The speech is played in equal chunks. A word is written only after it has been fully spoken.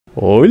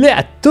Hola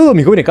a todos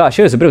mis jóvenes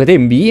caballeros, espero que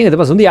estén bien, que te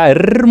pasen un día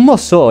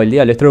hermoso. El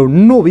día les traigo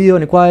un nuevo video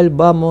en el cual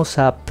vamos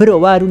a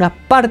probar unas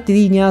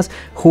partidiñas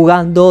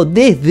jugando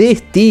desde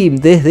Steam,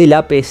 desde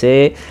la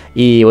PC.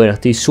 Y bueno,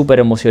 estoy súper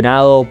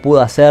emocionado,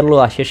 pude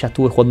hacerlo, ayer ya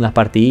estuve jugando unas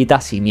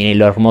partiditas y miren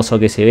lo hermoso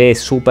que se ve,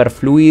 súper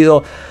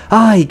fluido.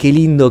 Ay, qué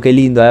lindo,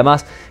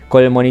 además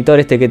con el monitor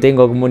este que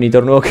tengo, un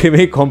monitor nuevo que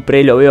me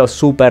compré, lo veo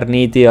súper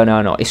nítido.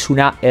 No, es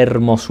una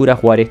hermosura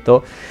jugar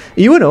esto.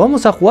 Y bueno,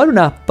 vamos a jugar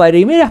unas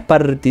primeras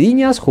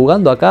partidiñas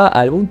jugando acá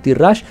al Bounty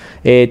Rush.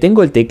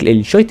 Tengo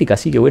el joystick,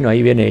 así que bueno,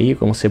 ahí viene ahí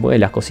cómo se mueven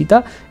las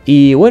cositas.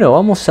 Y bueno,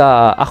 vamos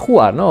a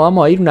jugar, ¿no?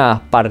 Vamos a ir unas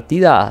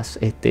partidas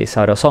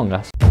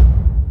sabrosongas.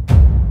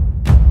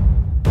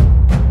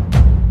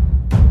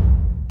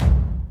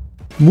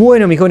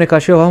 Bueno, mis jóvenes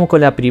caballeros, vamos con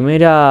la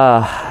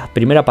primera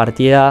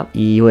partida.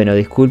 Y bueno,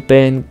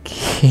 disculpen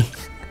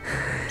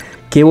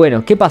que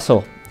bueno, ¿qué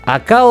pasó?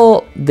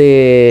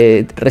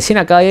 Recién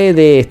acabé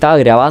de... Estaba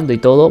grabando y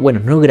todo.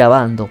 Bueno, no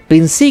grabando.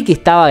 Pensé que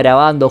estaba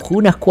grabando. Jugué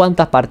unas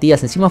cuantas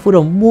partidas. Encima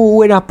fueron muy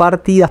buenas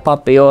partidas,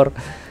 pa' peor.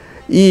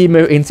 Y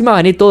encima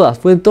gané todas.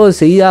 Fueron todo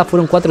enseguida.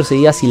 Fueron 4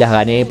 seguidas y las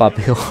gané, pa'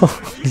 peor.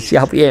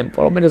 Decía, bien,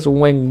 por lo menos un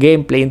buen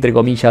gameplay, entre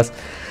comillas.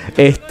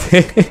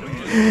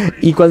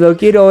 Y cuando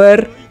quiero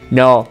ver...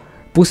 No,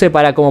 puse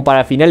como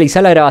para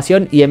finalizar la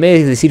grabación y en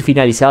vez de decir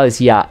finalizado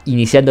decía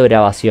iniciando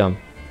grabación.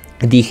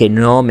 Dije,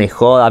 no me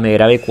joda, me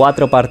grabé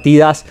 4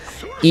 partidas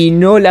y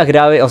no las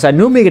grabé. O sea,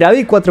 no me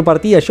grabé 4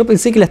 partidas. Yo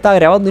pensé que la estaba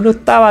grabando y no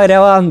estaba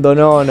grabando.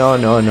 No.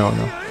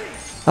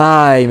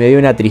 Ay, me dio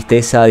una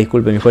tristeza.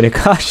 Disculpen, mis jóvenes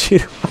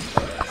caballeros.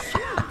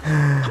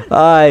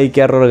 Ay,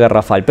 qué error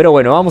garrafal. Pero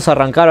bueno, vamos a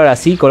arrancar ahora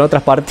sí con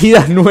otras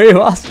partidas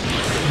nuevas.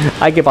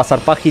 Hay que pasar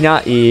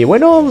página y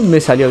bueno, me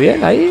salió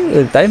bien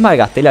ahí. Tal vez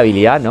malgasté la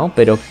habilidad, ¿no?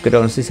 Pero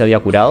creo, no sé si se había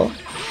curado.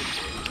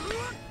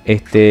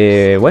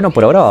 Bueno,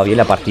 por ahora va bien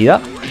la partida.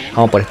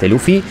 Vamos por este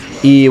Luffy.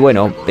 Y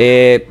bueno,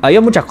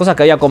 había muchas cosas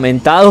que había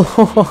comentado.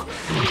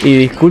 Y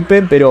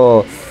disculpen,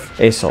 pero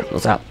eso, o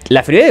sea,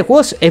 la fluidez del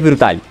juego es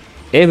brutal.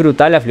 Es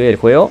brutal la fluidez del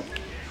juego.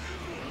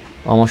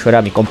 Vamos a llorar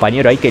a mi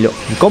compañero ahí que lo...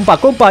 Compa,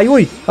 ahí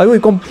voy,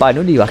 compa.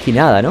 No le bajé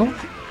nada, ¿no?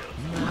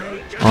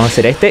 Vamos a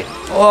hacer a este.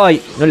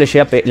 ¡Ay! No le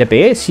llegué a ¿Le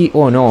pegué? Sí.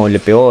 Oh, no. Le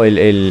pegó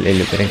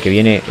esperen que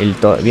viene el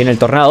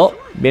tornado.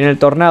 Viene el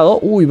tornado.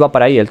 Uy, va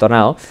para ahí el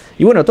tornado.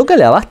 Y bueno, toca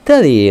la basta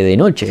de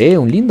noche, ¿eh?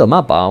 Un lindo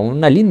mapa.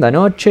 Una linda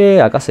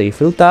noche. Acá se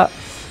disfruta.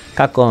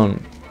 Acá con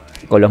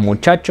los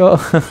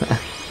muchachos.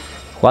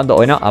 Jugando.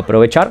 Bueno,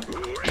 aprovechar.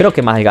 Creo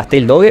que más desgasté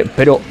el doge.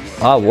 Pero...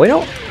 Ah, bueno.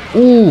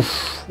 Uff.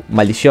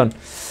 Maldición.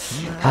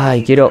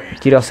 Ay, quiero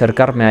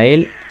acercarme a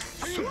él.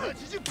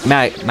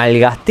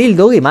 Malgasté el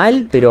doge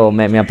mal, pero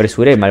me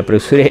apresuré.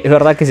 Es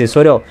verdad que ese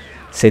suero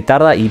se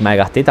tarda y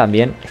malgasté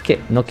también. Es que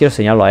no quiero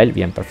señalarlo a él.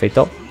 Bien,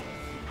 perfecto.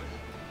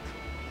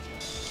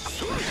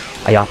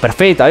 Ahí va,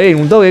 perfecto. Bien,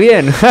 un doge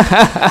bien.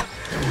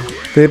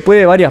 Después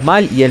de varias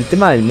mal. Y el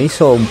tema me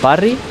hizo un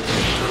parry.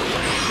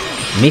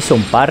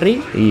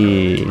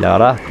 Y la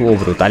verdad estuvo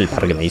brutal el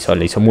parry que me hizo.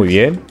 Le hizo muy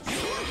bien.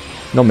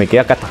 No me quedé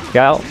acá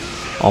atascado.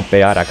 Vamos a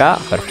pegar acá.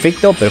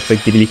 Perfecto,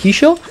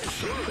 perfectilijillo.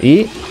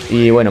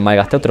 Y bueno,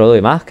 malgasté otro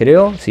doge más,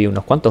 creo. Sí,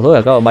 unos cuantos doge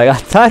acabo de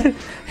malgastar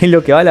en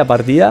lo que va la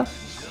partida.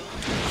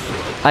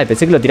 Ay,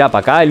 pensé que lo tiraba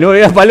para acá. No,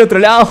 era para el otro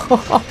lado.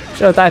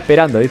 Yo lo estaba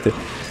esperando, ¿viste?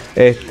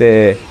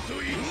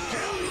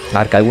 A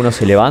ver que alguno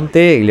se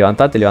levante.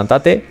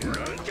 Levantate.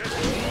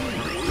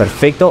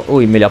 Perfecto.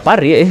 Uy, me la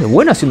parry. Es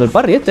bueno haciendo el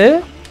parry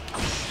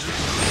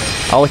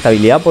Hago esta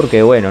habilidad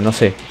porque, bueno, no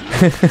sé.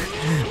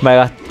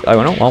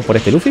 Bueno, vamos por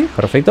este Luffy.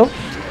 Perfecto.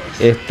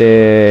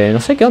 No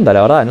sé qué onda,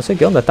 la verdad. No sé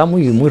qué onda. Está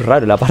muy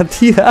raro la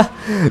partida.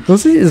 No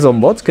sé si son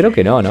bots. Creo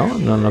que no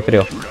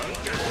creo.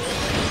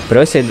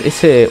 Pero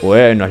ese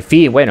bueno, al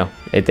fin, bueno.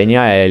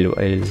 Tenía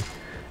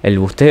el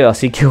busteo.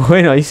 Así que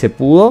bueno, ahí se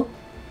pudo.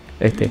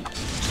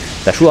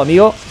 Te ayudo,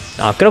 amigo.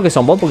 No, creo que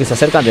son bots porque se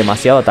acercan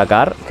demasiado a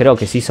atacar. Creo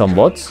que sí son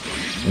bots.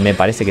 Me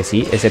parece que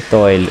sí.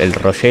 Excepto el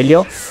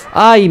Rogelio.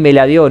 Ay, me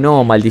la dio.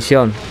 No,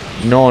 maldición.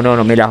 No.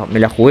 Me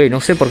la jugué. No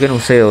sé por qué no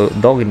usé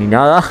dog ni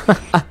nada.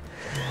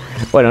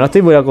 Bueno, no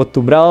estoy muy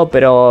acostumbrado,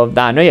 pero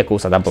no hay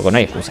excusa tampoco, no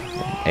hay excusa.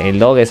 El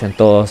dog es en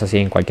todos, así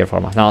en cualquier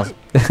forma. No,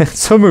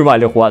 soy muy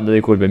malo jugando,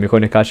 disculpen, mis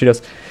jóvenes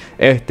caballeros.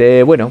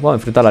 Bueno, vamos a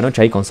enfrentar la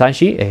noche ahí con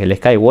Sanji, es el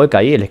Skywalker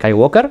ahí, el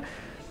Skywalker.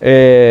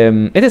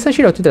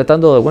 Sanji lo estoy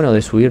tratando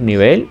de subir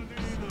nivel.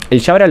 El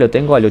Jabra lo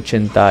tengo al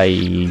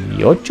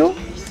 88.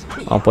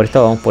 Vamos por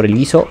esto, vamos por el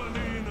guiso.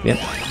 Bien,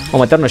 vamos a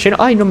meternos lleno.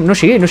 Ay, no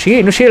llegué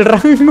el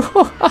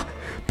rango.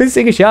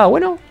 Pensé que llegaba,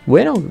 buena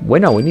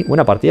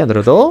partida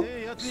entre todo.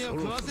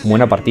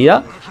 Buena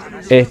partida.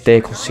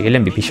 Conseguí el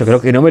MVP. Yo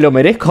creo que no me lo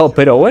merezco,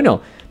 pero bueno.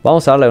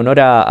 Vamos a darle honor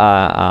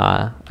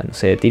a no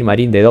sé, Team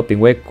Marín de Doping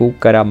Web,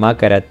 Cúcara,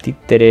 Mácara,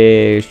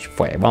 Títere.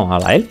 Vamos a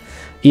darle a él.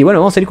 Y bueno,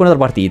 vamos a ir con otra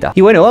partidita.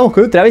 Y bueno, vamos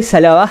con otra vez a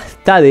la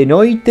basta de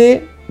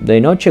noche. De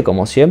noche,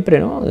 como siempre,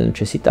 ¿no? De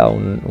nochecita,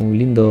 un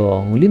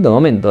lindo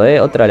momento,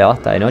 Otra la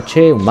basta de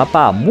noche. Un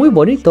mapa muy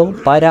bonito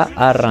para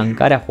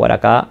arrancar a jugar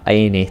acá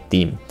en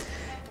Steam.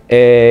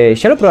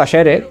 Ya lo probé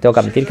ayer, tengo que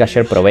admitir que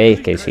ayer probé,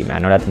 es que sí, me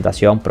ganó la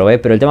tentación, probé,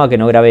 pero el tema es que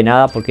no grabé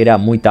nada porque era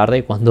muy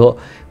tarde cuando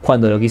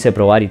lo quise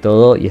probar y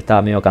todo, y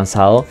estaba medio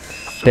cansado.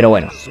 Pero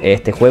bueno,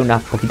 jugué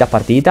unas poquitas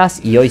partiditas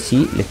y hoy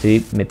sí le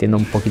estoy metiendo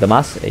un poquito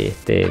más,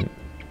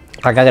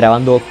 acá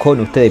grabando con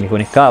ustedes, mis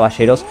buenos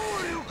caballeros.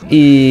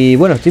 Y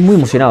bueno, estoy muy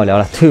emocionado, la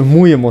verdad, estoy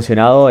muy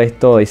emocionado.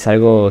 Esto es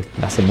algo que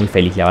me hace muy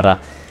feliz, la verdad.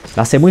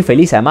 Me hace muy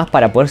feliz, además,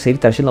 para poder seguir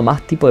trayendo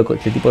más tipo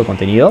de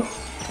contenido.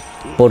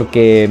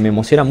 Porque me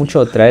emociona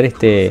mucho traer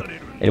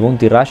el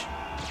Bounty Rush.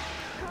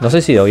 No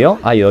sé si doy yo.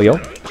 Ah, yo doy yo.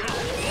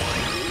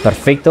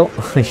 Perfecto.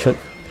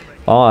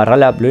 Vamos a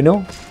agarrarla,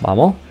 Bruno.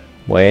 Vamos.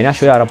 Buena, yo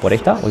voy a agarrar por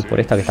esta. Voy por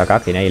esta que está acá,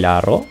 que nadie la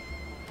agarró.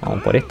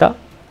 Vamos por esta.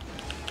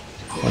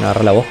 Bueno,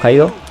 agarrar la voz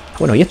caído.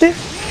 Bueno, ¿y este?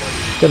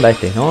 ¿Qué onda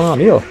este? No,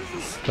 amigo.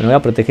 Bueno, voy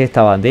a proteger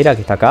esta bandera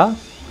que está acá.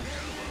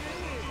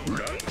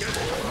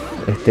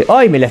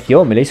 ¡Ay! Me la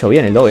esquivó, me la hizo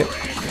bien el doble.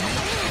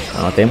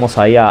 Bueno, tenemos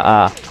ahí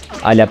a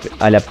la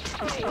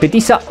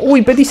petiza.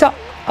 ¡Uy, petiza!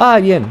 Ah,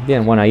 bien,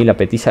 bien. Bueno, ahí la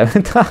petiza.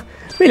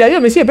 Mira,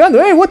 Dios, me sigue pegando.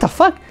 What the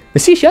fuck. Me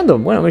sigue llegando.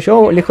 Bueno, me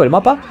llevo lejos del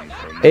mapa.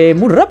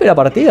 Muy rápida la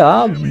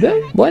partida.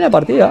 Buena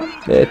partida.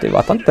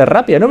 Bastante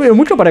rápida. No me dio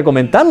mucho para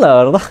comentar, la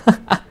verdad.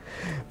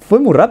 Fue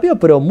muy rápida,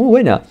 pero muy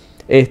buena.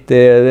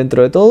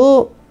 Dentro de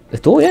todo,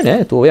 estuvo bien,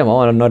 estuvo bien.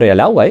 Vamos a no ir al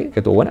agua, que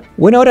estuvo buena.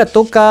 Bueno, ahora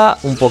toca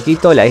un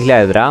poquito la isla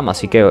de Drum,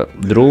 así que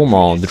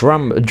Drummer.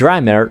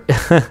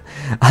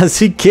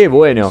 Así que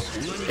bueno,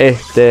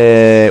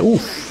 está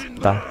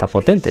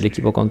potente el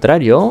equipo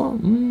contrario.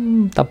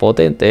 Está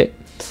potente.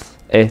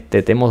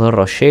 Tenemos dos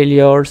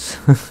Rocheliers.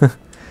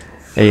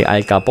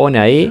 Al Capone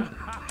ahí.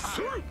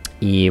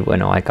 Y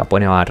bueno, Al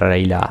Capone va a agarrar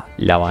ahí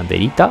la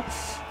banderita.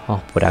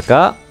 Vamos por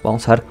acá.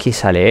 Vamos a ver qué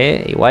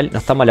sale, Igual no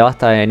está mala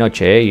basta de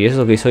noche, Y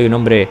eso que soy un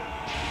hombre...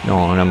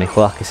 No, no me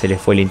jodas que se le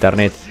fue el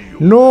internet.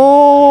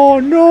 No,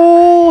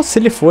 se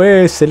le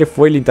fue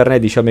el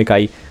internet y yo me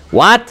caí.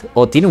 ¿What?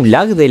 ¿O tiene un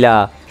lag de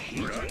la...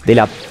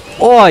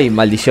 ¡Ay,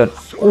 maldición!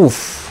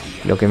 Uf,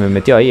 lo que me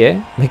metió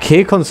ahí, Me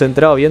quedé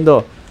concentrado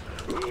viendo...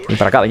 Vení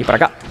para acá, vení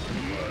para acá.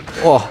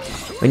 Oh,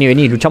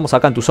 vení, luchamos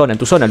acá en tu zona,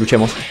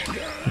 luchemos.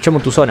 Luchemos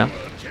en tu zona.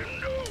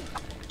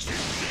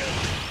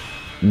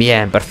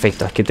 Bien,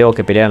 perfecto. Es que tengo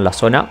que pelear en la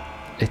zona.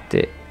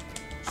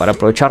 Para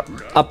aprovechar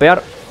a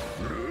pegar.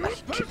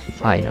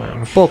 Ay,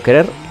 no puedo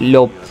creer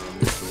lo...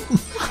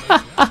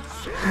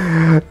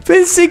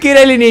 Pensé que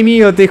era el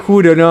enemigo, te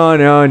juro.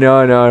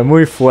 No.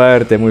 Muy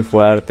fuerte, no.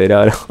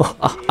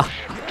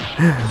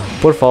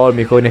 Por favor,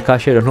 mis jóvenes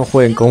caballeros, no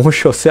jueguen como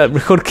yo. Sean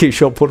mejor que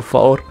yo, por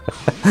favor.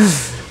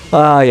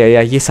 Ay,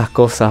 esas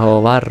cosas,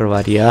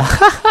 barbaridad.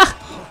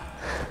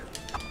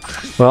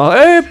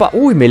 ¡Epa!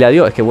 Uy, me la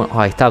dio. Es que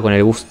bueno, estaba con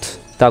el boost.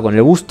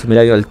 Me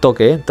la dio al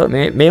toque,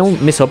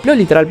 Me sopló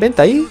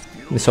literalmente ahí.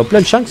 Me sopló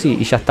el Shanks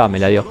y ya está, me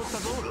la dio.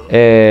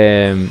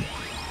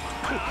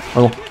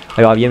 Vamos,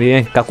 ahí va,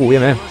 bien. Kaku,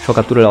 bien. Yo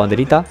capturo la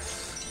banderita.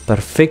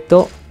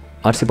 Perfecto.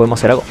 A ver si podemos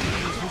hacer algo.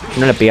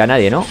 No le pega a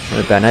nadie, ¿no? No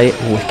le pega a nadie.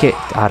 Es que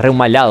agarré un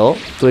mal lado.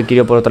 Tuve que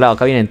ir por otro lado.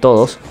 Acá vienen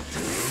todos.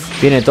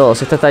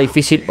 Esta está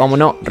difícil.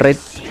 Vámonos.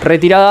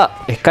 Retirada.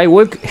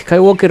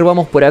 Skywalker,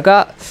 vamos por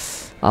acá.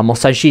 Vamos,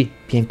 Sanji.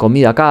 Bien,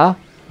 comida acá.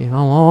 Bien,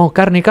 vamos.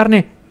 Carne.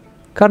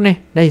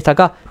 Nadie está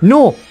acá.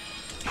 ¡No!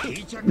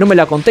 No me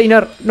la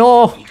container.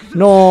 No,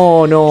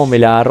 me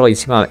la agarró.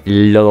 Encima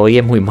lo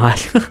doy muy mal.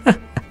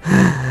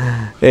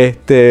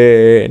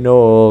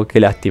 No, qué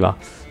lástima.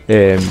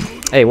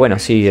 Bueno,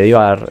 sí,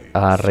 iba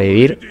a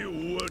revivir.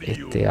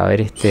 A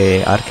ver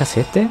qué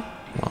hace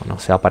No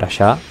se va para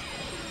allá.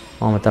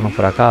 Vamos a meternos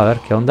por acá a ver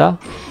qué onda.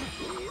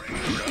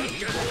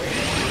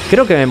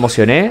 Creo que me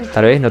emocioné.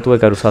 Tal vez no tuve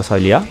que haber usado esa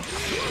habilidad.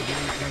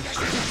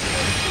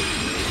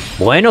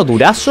 Bueno,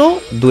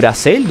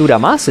 Duracell, dura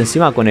más.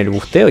 Encima con el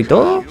busteo y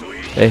todo.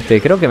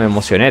 Creo que me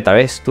emocioné. Tal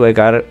vez tuve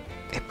que haber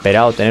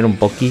esperado tener un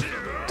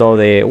poquito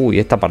de... Uy,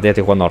 esta partida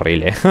estoy jugando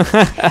horrible.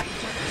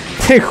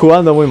 Estoy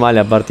jugando muy mal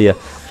la partida.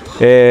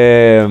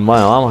 Bueno,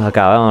 vamos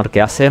acá. Vamos a ver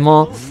qué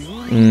hacemos.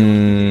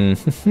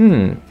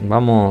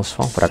 Vamos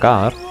por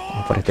acá, a ver.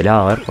 Vamos por este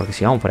lado, a ver. Porque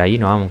si vamos por ahí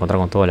nos vamos a encontrar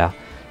con toda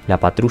la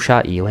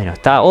patrulla. Y bueno,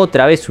 está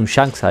otra vez un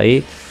Shanks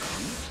ahí.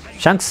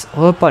 Shanks,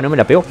 opa, no me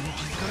la pegó.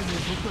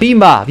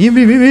 ¡Pimba!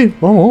 Bien.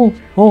 Vamos.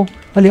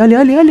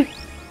 Dale.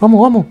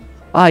 Vamos.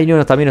 Ay,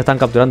 no, también nos están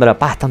capturando la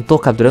paz. Están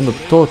todos capturando.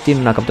 Todos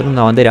tienen capturando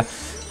una bandera.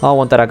 Vamos a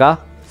aguantar acá.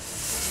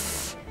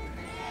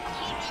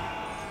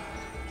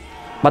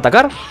 ¿Va a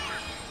atacar?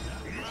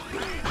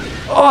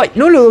 ¡Ay!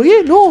 No lo doy,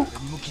 no.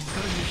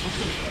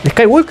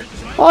 Skywalk.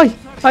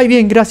 ¡Ay,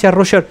 bien! Gracias,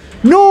 Roger.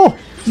 ¡No!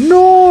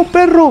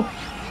 Perro.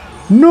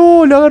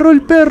 No, lo agarró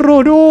el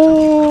perro.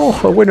 No.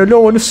 Bueno,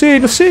 lobo, no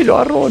sé, lo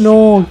agarró.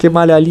 No, qué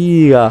mala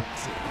liga.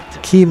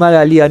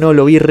 No,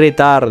 lo vi re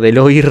tarde.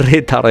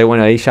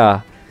 Bueno, ahí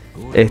ya.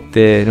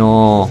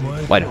 No.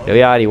 Bueno, le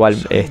voy a dar igual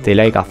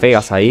like a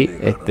Fegas ahí.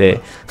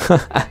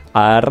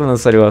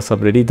 Agarrándose el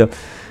sombrerito.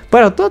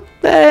 Bueno,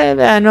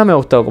 no me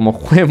gustó como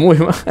jugué muy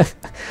mal.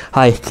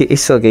 Ay, es que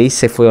eso que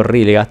hice fue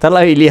horrible. Gastar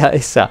la habilidad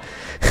esa.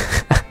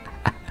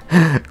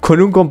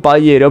 Con un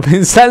compañero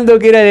pensando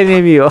que era el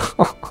enemigo.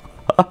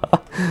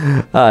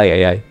 Ay,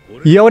 ay, ay.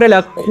 Y ahora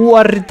la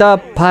cuarta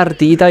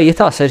partida. Y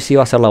esta va a ser, sí,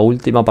 va a ser la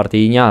última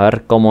partidilla. A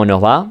ver cómo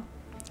nos va.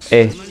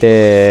 Y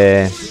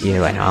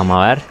bueno,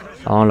 vamos a ver.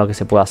 Vamos a ver lo que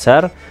se puede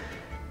hacer.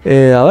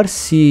 A ver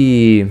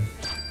si...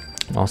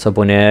 Vamos a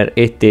poner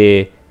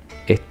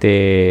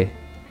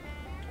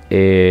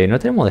no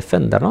tenemos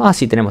Defender, ¿no? Ah,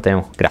 sí, tenemos.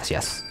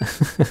 Gracias.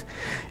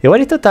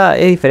 Igual esto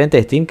es diferente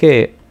de Steam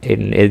que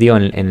en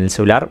el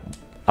celular.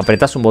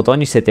 Apretás un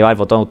botón y se te va el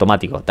botón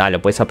automático.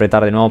 Lo puedes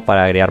apretar de nuevo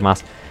para agregar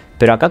más.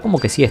 Pero acá como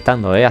que sigue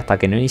estando, hasta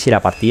que no inicie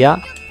la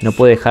partida. No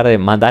puede dejar de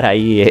mandar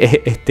ahí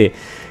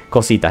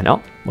cositas,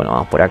 ¿no? Bueno,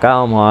 vamos por acá,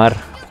 vamos a ver.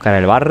 Buscar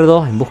el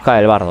bardo, en busca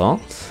del bardo, ¿no?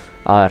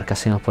 A ver, ¿qué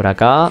hacemos por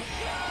acá?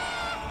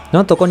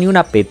 No tocó ni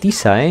una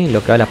petiza, en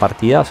lo que va la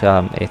partida. O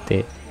sea,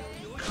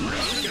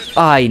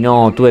 Ay,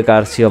 no, tuve que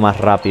haber sido más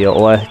rápido.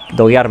 O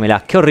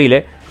dogueármela, qué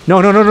horrible. No,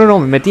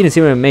 me metí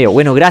encima en medio.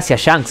 Bueno,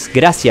 gracias, Shanks,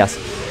 gracias.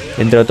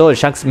 Dentro de todo, el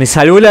Shanks me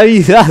salvó la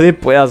vida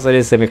después de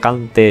hacer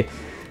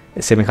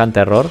semejante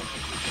error.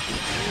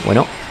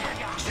 Bueno.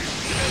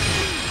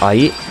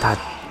 Ahí está.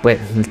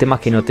 Bueno, el tema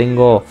es que no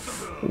tengo...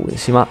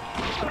 encima...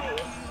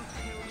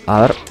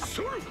 A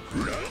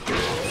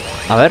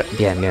ver,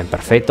 bien,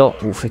 perfecto.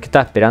 Uf, es que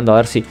estaba esperando a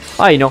ver si...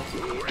 ¡Ay, no!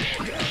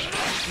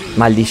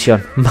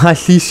 Maldición.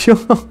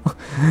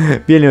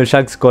 Viene el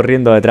Shanks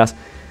corriendo detrás.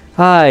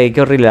 Ay,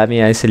 qué horrible la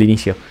mía, es el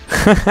inicio.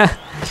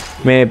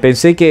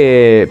 Pensé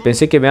que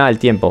me daba el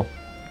tiempo.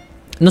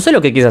 No sé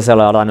lo que quise hacer,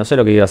 la verdad, no sé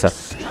lo que quise hacer.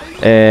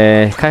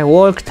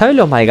 Skywalk, tal vez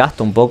los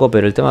malgasto un poco,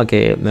 pero el tema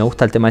que me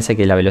gusta el tema ese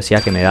que la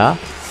velocidad que me da.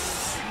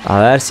 A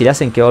ver si le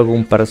hacen que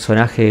algún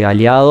personaje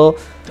aliado.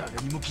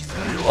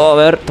 A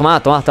ver, toma,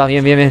 está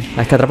bien.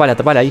 Hay que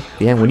atraparla ahí.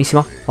 Bien,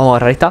 buenísima. Vamos a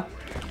agarrar esta.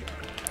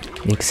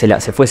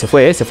 Se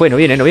fue, no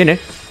viene.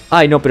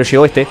 Ay, no, pero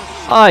llegó este.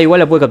 Ay, igual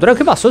la puede capturar.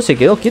 ¿Qué pasó? ¿Se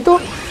quedó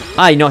quieto?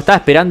 Ay, no, estaba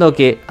esperando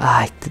que...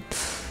 Ay,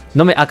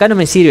 acá no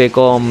me sirve.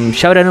 Con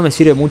Jabra no me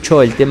sirve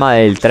mucho el tema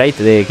del trait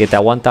de que te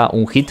aguanta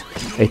un hit.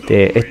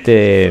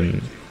 Este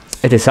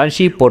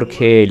Sanji,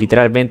 porque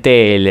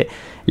literalmente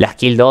la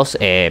skill 2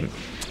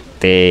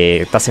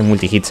 te hacen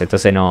multi-hits.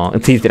 Entonces no,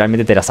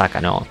 literalmente te la saca.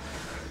 No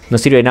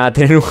sirve de nada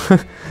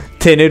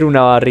tener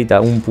una barrita,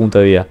 un punto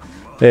de vida.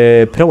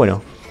 Pero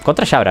bueno,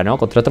 contra Jabra, ¿no?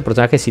 Contra otros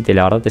personajes sí,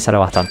 la verdad te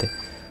salva bastante.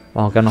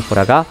 Vamos a quedarnos por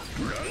acá.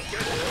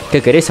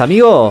 ¿Qué querés,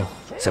 amigo?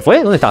 ¿Se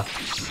fue? ¿Dónde está?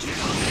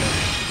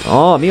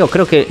 No, amigo,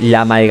 creo que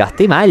la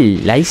malgasté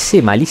mal. La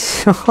hice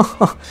malísimo.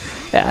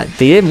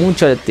 Te di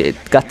mucho.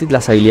 Gasté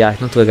las habilidades.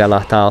 No tuve que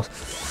haberlas gastado.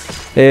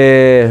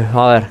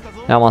 A ver.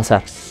 ¿Qué vamos a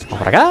hacer? Vamos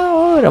por acá.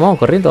 Ahora vamos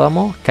corriendo.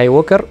 Vamos.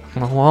 Skywalker.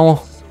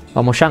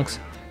 Vamos, Shanks.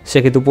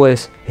 Sé que tú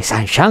puedes. Es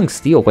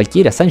Shanks, tío.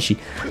 Cualquiera. Sanji.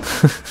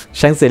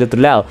 Shanks del otro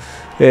lado.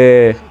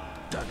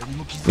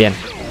 Bien.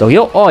 ¿Lo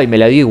vio? ¡Ay! Me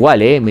la dio igual,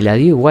 Me la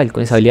dio igual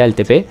con esa habilidad del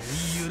TP.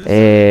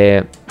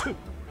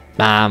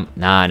 No.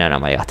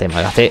 Me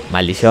gasté.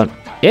 Maldición.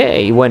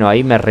 Y bueno,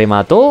 ahí me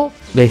remató.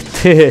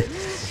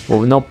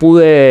 No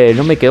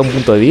me quedó un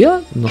punto de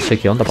vida. No sé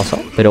qué onda pasó.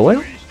 Pero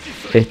bueno.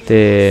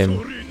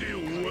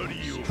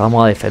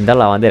 Vamos a defender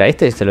la bandera.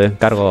 Se lo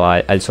encargo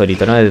al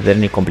solito, ¿no? De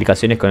tener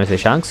complicaciones con ese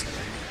Shanks.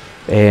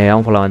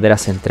 Vamos por la bandera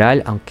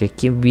central. Aunque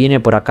 ¿quién viene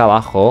por acá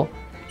abajo?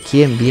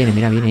 ¿Quién viene?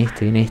 Mira,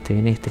 viene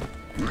este.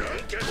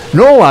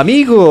 No,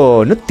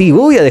 amigo. No te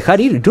voy a dejar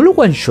ir. Yo lo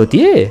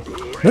one-shoteé.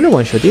 No lo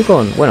one-shoteé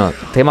con... Bueno,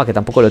 tema que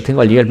tampoco lo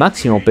tengo al nivel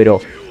máximo,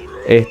 pero...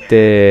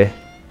 ¿Se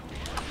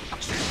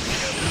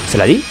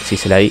la di? Sí,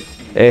 se la di.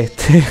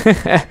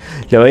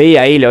 Lo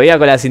veía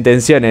con las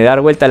intenciones de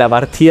dar vuelta a la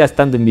partida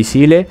estando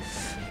invisible.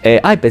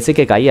 Pensé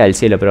que caía del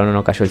cielo, pero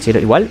no cayó del cielo.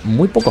 Igual,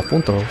 muy pocos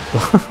puntos.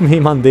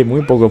 Me mandé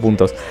muy pocos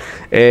puntos.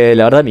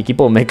 La verdad, mi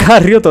equipo me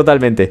carrió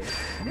totalmente.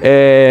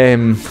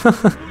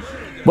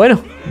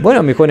 Bueno,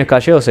 mis jóvenes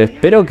caballeros,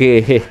 espero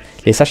que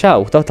les haya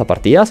gustado estas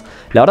partidas.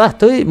 La verdad,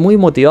 estoy muy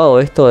motivado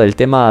esto del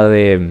tema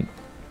de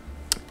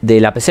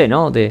la PC,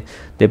 ¿no? De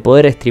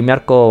poder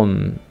streamear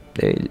con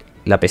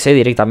la PC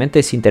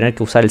directamente sin tener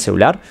que usar el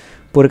celular.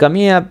 Porque a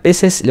mí a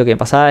veces lo que me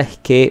pasaba es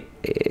que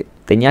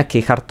tenía que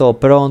dejar todo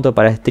pronto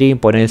para stream,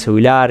 poner el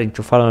celular,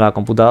 enchufarlo en la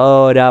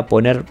computadora,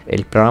 poner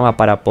el programa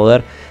para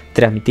poder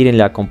transmitir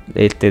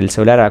el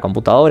celular a la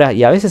computadora.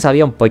 Y a veces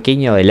había un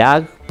pequeño de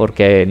lag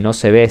porque no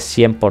se ve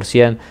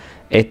 100%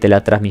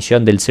 la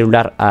transmisión del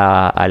celular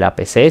a la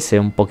PC. Se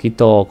ve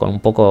con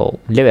un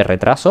leve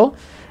retraso.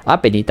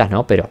 Apenitas,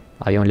 ¿no? Pero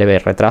había un leve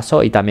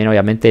retraso. Y también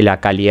obviamente la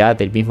calidad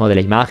de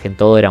la imagen,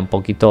 todo era un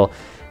poquito...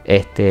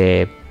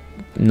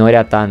 no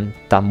era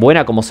tan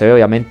buena como se ve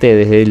obviamente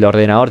desde el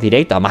ordenador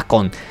directo. Además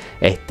con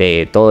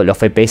todos los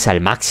FPS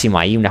al máximo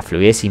ahí, una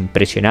fluidez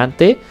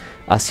impresionante.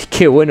 Así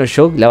que bueno,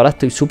 yo la verdad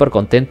estoy súper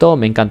contento.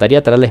 Me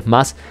encantaría traerles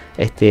más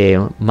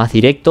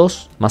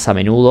directos, más a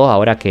menudo.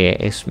 Ahora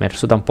que me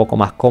resulta un poco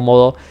más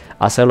cómodo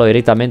hacerlo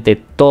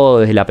directamente todo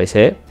desde la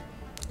PC.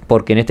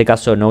 Porque en este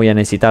caso no voy a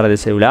necesitar del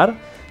celular,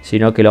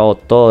 sino que lo hago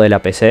todo de la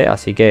PC.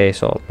 Así que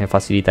eso me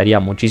facilitaría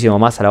muchísimo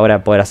más a la hora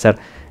de poder hacer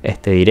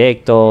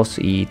directos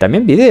y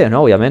también videos,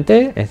 ¿no?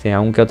 Obviamente,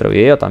 algún que otro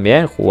video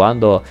también,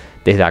 jugando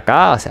desde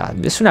acá. O sea,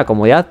 es una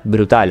comodidad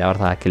brutal, la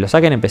verdad. Que lo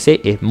saquen en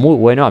PC es muy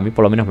bueno, a mí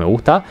por lo menos me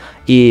gusta.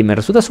 Y me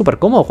resulta súper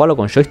cómodo jugarlo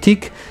con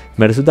joystick.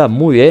 Me resulta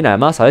muy bien,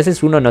 además a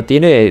veces uno no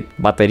tiene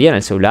batería en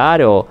el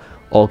celular o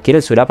quiere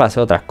el celular para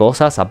hacer otras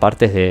cosas,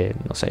 aparte de,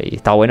 no sé, y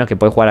está bueno que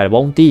puedes jugar al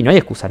Bounty, no hay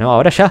excusa, ¿no?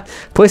 Ahora ya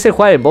puede ser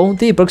jugar el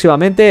Bounty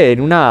próximamente en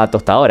una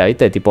tostadora,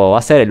 ¿viste? Tipo,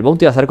 el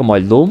Bounty va a ser como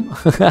el Doom.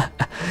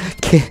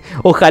 Que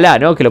ojalá,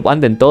 ¿no? Que lo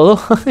anden todo,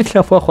 que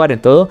lo pueda jugar en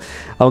todo,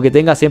 aunque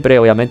tenga siempre,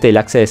 obviamente, el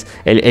access,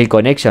 el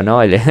connection,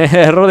 ¿no? El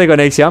error de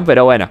conexión,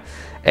 pero bueno,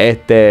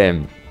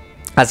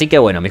 así que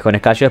bueno, mis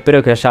jóvenes, yo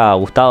espero que os haya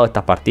gustado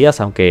estas partidas,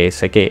 aunque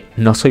sé que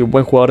no soy un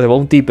buen jugador de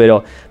Bounty,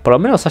 pero por lo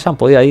menos hayan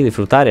podido ahí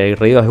disfrutar y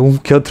reír algún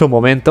que otro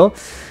momento.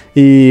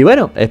 Y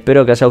bueno,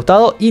 espero que os haya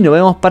gustado y nos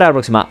vemos para la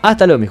próxima.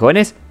 Hasta luego, mis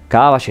jóvenes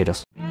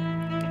caballeros.